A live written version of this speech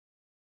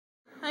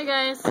Hi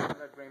guys. What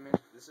up, Raymond?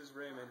 This is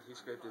Raymond. He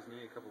scraped his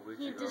knee a couple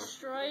weeks ago. He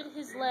destroyed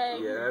his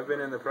leg. Yeah, I've been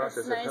in the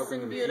process of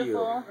helping him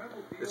heal.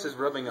 This is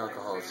rubbing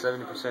alcohol,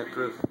 70%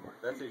 proof.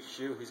 That's his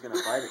shoe. He's gonna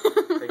bite it.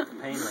 Take the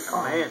pain like a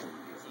man.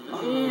 Yeah.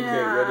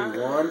 Okay, ready?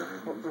 One.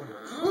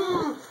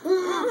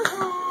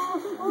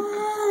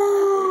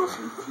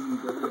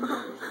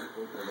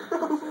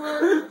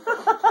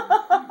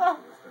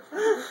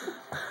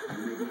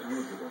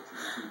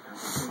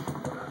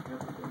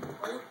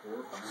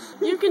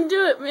 You can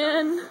do it,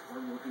 man.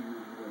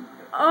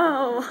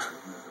 Oh.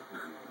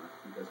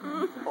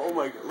 Oh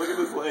my god, look at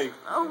this leg.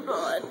 Oh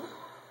god.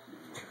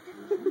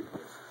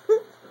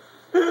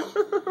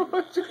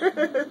 What's your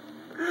head?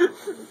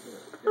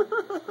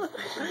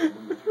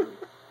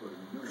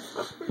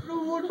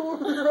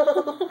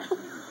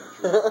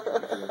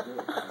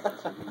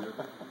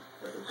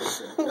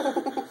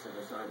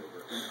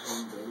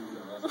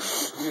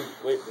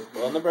 Wait,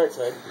 on the bright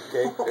side,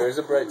 okay? There's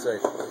a bright side.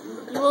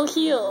 You will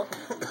heal.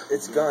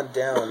 It's gone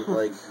down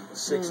like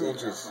 6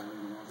 inches.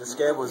 The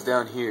scab was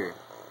down here,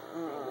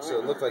 so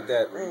it looked like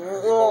that.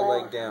 The whole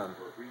leg down.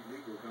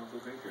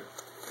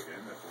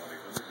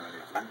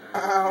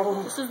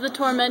 Ow! This is the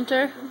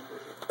tormentor.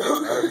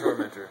 Not a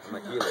tormentor. I'm a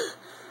healer.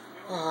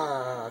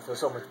 Ah, I feel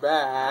so much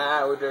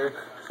better.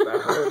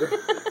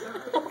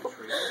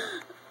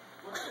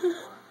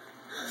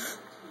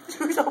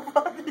 You're so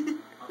funny.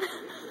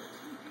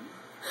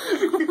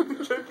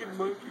 Choking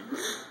monkey.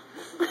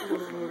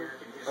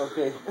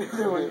 Okay,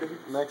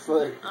 next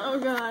leg. Oh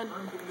god.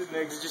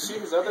 Next, did you see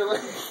his other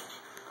leg?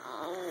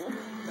 Oh.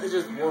 It's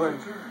just one.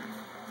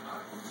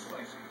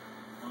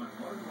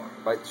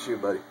 Bite the shoe,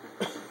 buddy.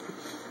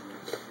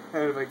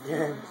 Hit him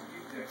again.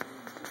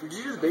 Did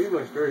you just baby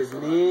one first?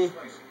 His knee,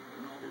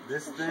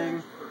 this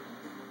thing,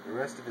 the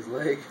rest of his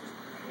leg.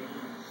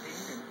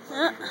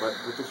 But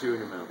with the shoe in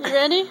your mouth. You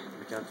ready?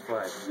 You count to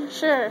 5.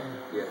 Sure.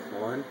 Yeah,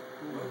 1,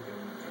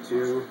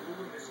 2.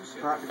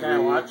 Can I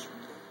watch?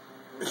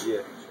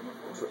 Yeah.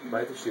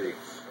 Bite the shoe.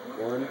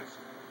 1,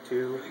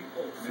 2,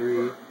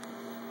 3.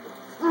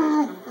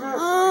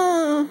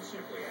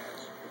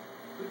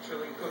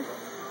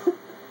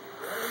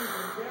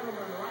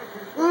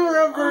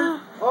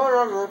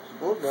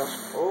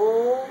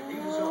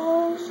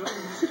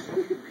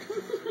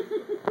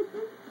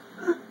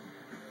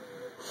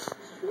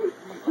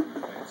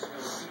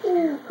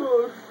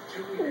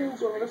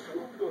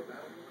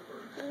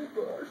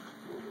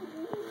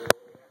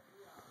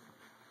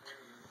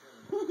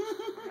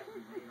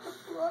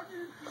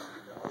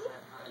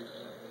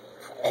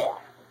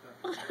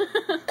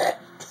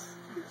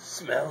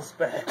 Smells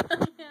bad.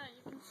 Yeah,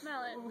 you can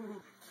smell it.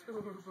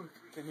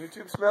 Can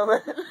YouTube smell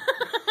that?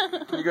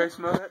 Can you guys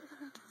smell that?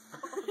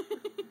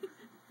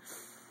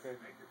 Okay.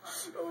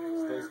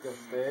 Stay still,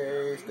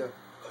 stay still.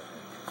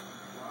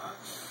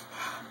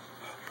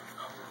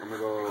 I'm gonna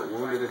go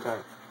wound at a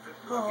time.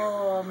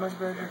 Oh, much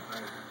better.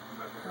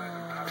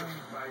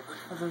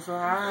 This is so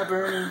high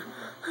burning.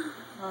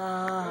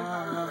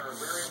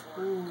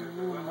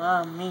 Ooh,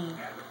 mommy.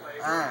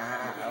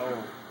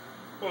 Oh.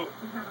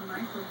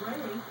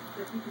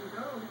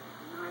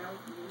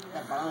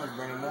 That bone is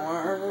burning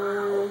more.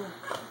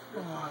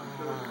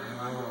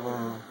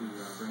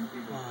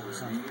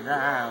 Something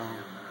down.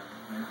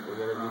 We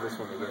gotta do this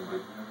one again.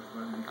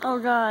 Oh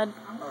god.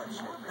 Oh,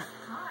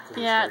 shit.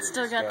 Yeah, it's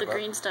still got the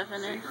green stuff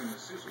in it. And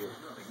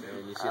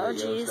you see Oh the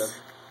yellow jeez. stuff?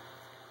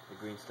 The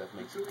green stuff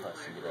makes it pus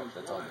and get up.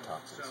 That's all the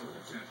toxins. So we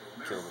have to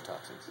kill the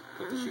toxins.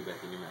 Put the shoe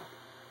back in your mouth.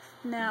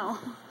 Now.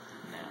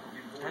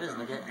 That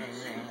doesn't get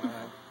anything.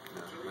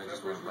 No, you might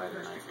just want to bite a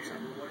knife or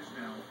something.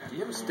 Do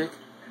you have a stick?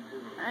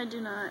 I do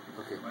not.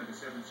 Okay.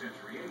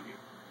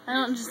 I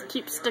don't just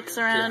keep sticks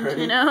around,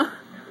 ready? you know?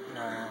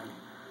 No.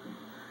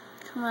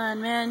 Come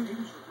on, man.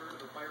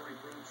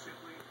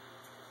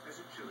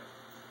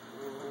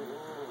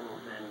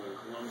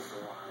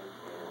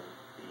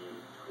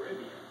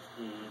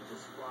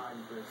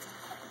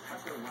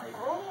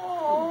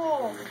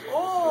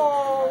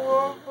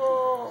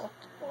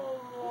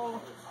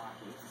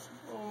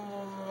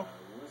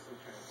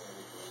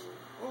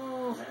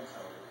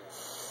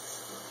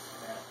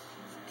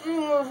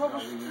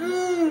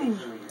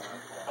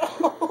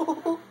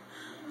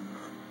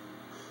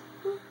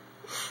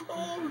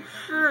 Oh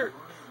shit!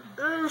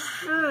 Oh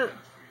shit!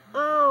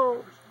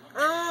 Oh!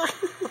 Oh!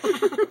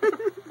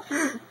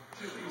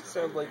 You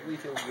sound like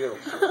Lethal Gil.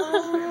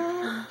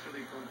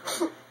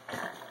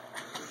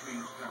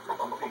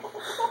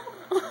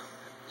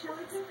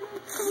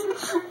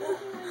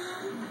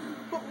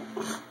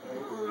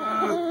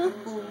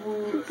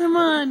 Come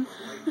on.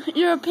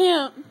 You're a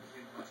pimp.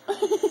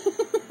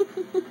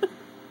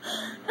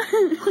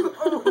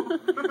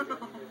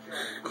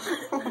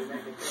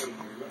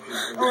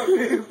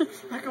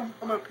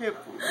 I'm a pimp.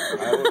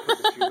 I will put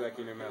the shoe back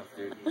in your mouth,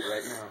 dude.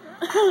 Right now.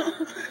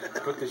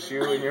 Put the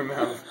shoe in your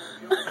mouth.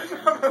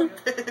 I'm a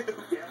pimp.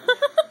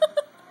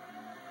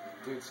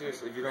 Dude,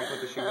 seriously, if you don't put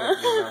the shoe back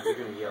in your mouth, you're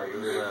gonna yell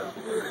really loud.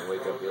 You're gonna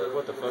wake up, you're like,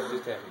 what the fuck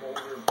just happened?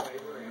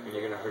 And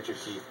you're gonna hurt your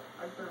teeth.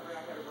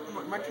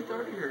 My teeth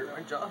already hurt.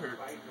 My jaw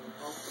hurts.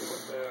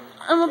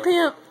 I'm a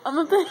pimp. I'm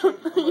a pimp.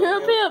 You're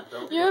a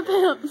pimp. You're a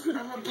pimp.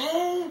 I'm a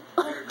pimp.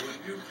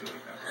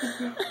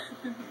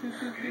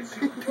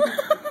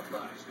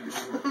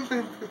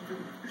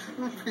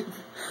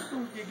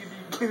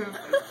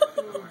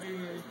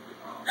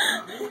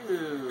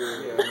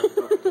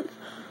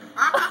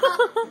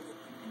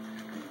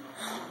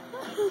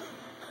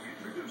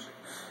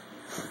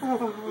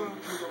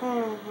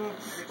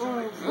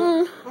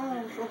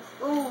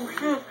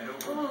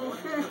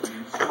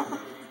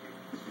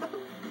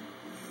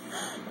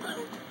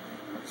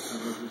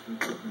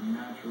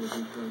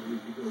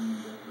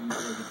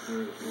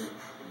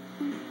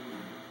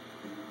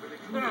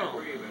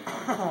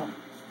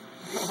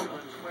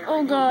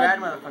 Oh God.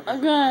 Oh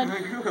God.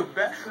 You a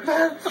bad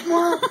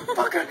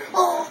motherfucker.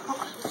 Oh.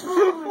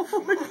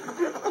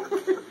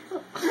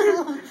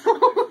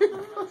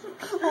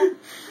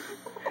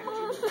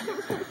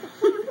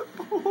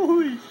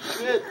 Holy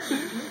shit.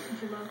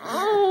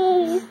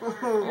 Oh.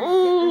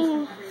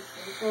 Oh.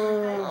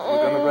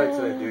 Look on the bright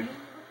side, dude.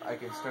 I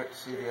can start to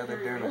see the other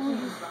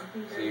dermis.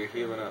 So you're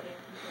healing up.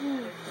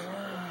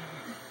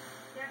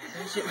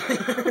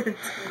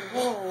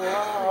 Oh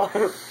wow.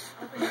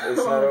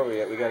 It's not over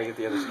yet. We gotta get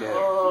the other scan.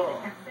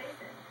 Oh.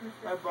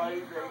 My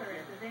body's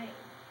aching.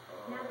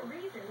 Now the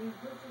reason these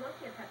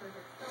Brucellosia peppers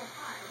are so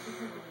hot is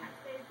because the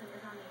capsaicin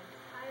is on the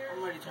entire... I'm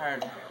already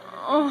tired. I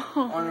Oh.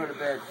 want to go to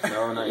bed.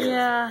 No, not yet.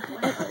 Yeah.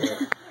 Not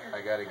yet.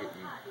 I gotta get you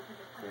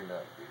cleaned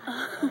up. I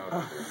know what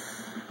I'm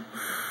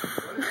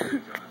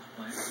doing.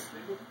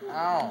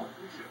 Ow.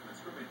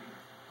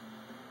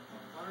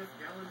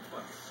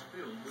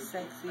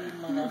 Sexy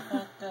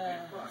motherfucker.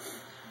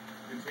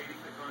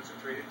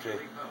 Okay.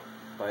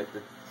 Bite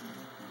the.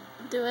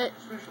 Do it.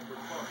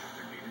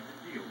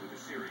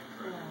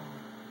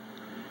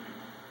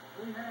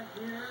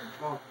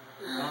 Oh.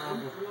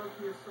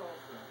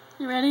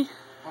 You ready?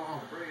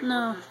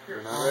 No.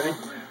 You're not ready?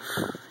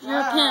 You're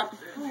a pimp.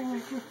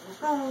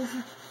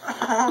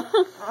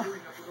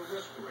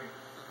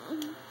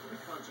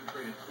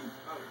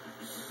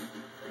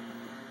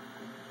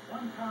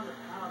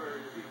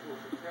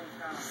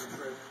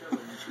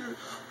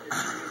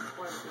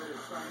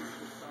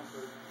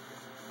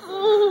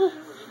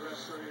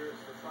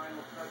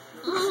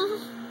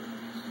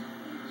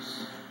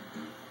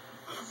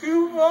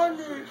 You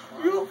funny.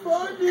 You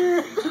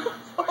funny.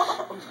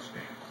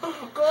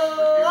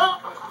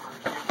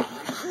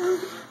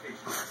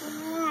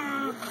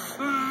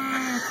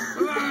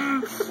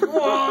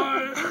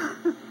 What?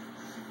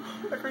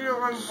 I feel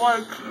my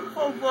butt.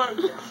 Oh, butt.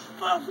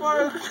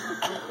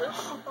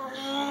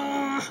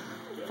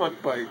 Fuck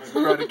bites.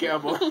 Run a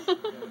gamble. You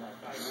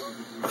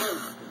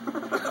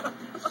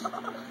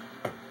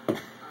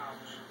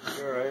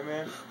alright,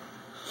 man?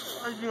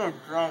 I think I'm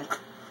drunk.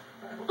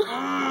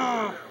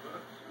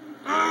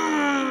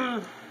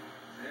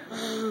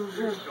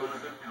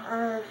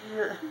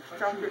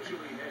 Stop it.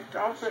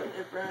 Stop it,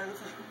 it burns.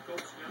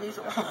 He's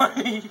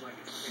horny.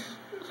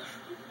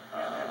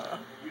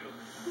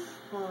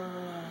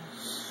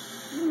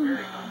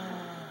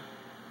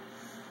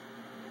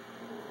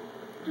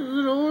 Is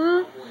it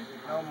over?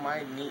 Oh, my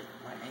knee.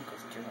 My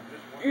ankle's killing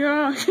me.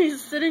 Yeah,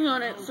 she's sitting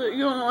on it so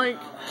you don't like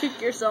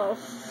kick yourself.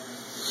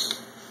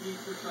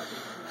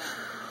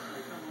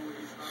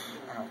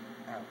 Ow,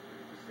 ow, ow,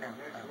 ow.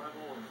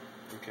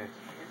 Okay.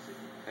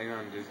 Hang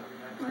on, dude.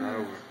 It's not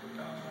over.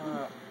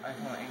 I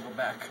just want to ankle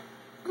back.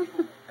 I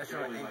just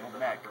want to ankle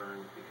back.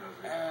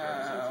 Ow.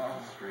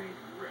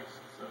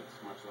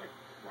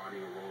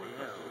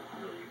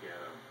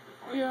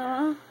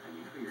 Yeah.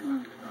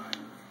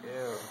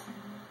 Ew.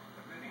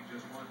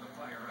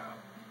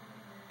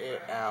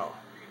 Ow.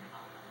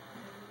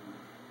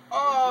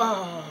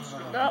 Oh.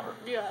 Oh,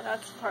 yeah,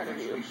 that's part of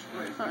you.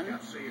 Fun.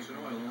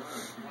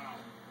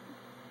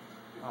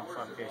 Oh,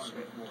 fuck this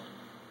shit.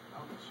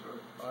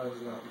 I was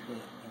gonna put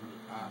it in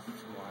the off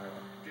tomorrow.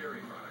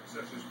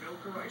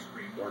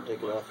 Don't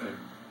take it off then.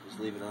 Just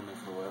leave it on there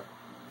for a while.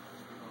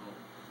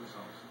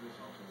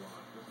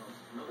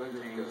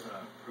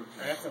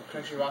 I got some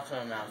crunchy rocks in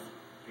my mouth.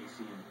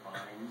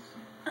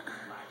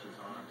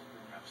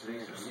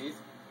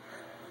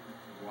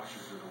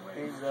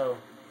 These though.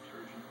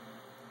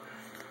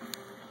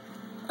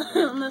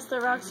 Unless the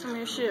rocks from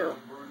your shoe,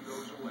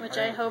 which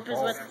I hope is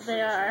what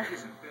they are.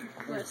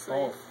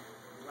 Mostly.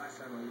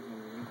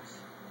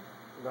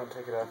 Don't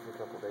take it off for a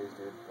couple days,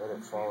 dude. Let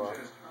it fall off.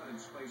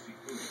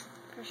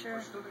 For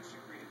sure.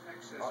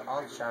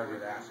 I'll shower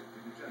with that.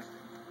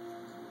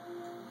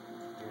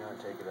 Do not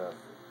take it off.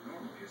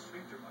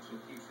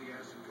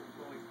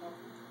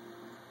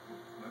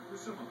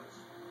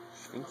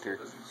 Sphincter.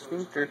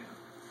 Sphincter.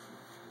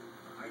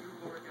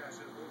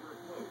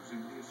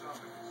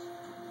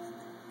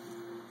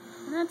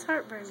 And that's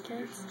heartburn,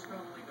 kids.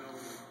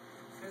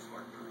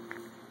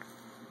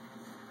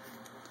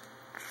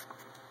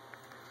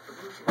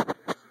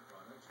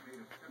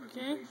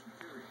 Okay.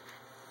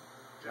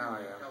 Oh,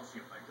 yeah.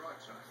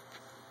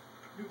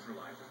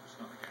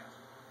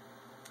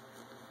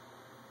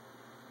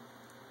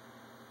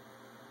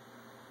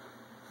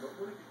 But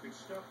what if you could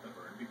stop the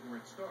burn before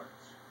it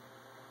starts?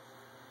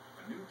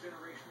 A new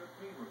generation of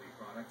pain relief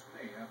products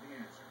may have the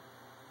answer.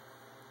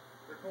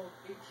 They're called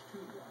H2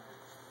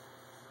 blockers.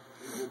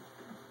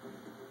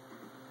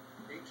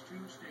 H2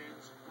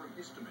 stands for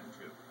histamine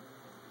 2,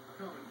 a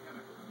common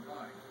chemical in the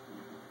body.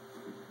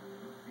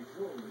 Its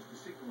role is to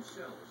signal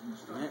cells in the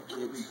stomach. Yeah,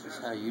 kids, this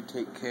is how you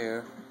take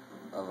care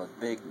of a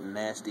big,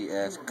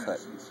 nasty-ass cut.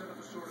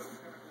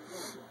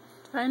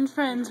 Find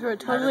friends who are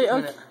totally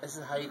okay. This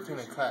is how you clean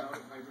a cut.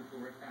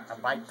 A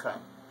bite cut.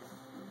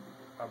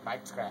 Or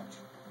bite scratch.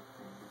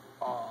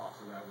 Oh.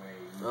 So that way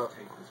you Oh.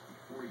 take this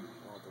before you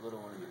eat. Oh, the little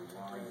one.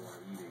 While you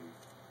are eating,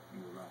 you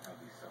will not have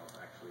these cells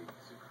actually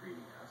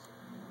secreting acid.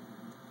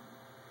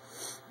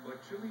 But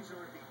chilies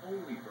aren't the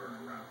only burn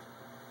around.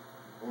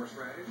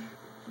 Horseradish,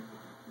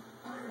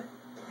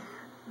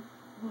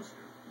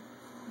 mustard,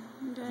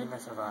 He Good.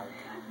 must survive.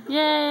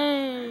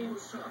 Yay!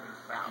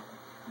 wasabi.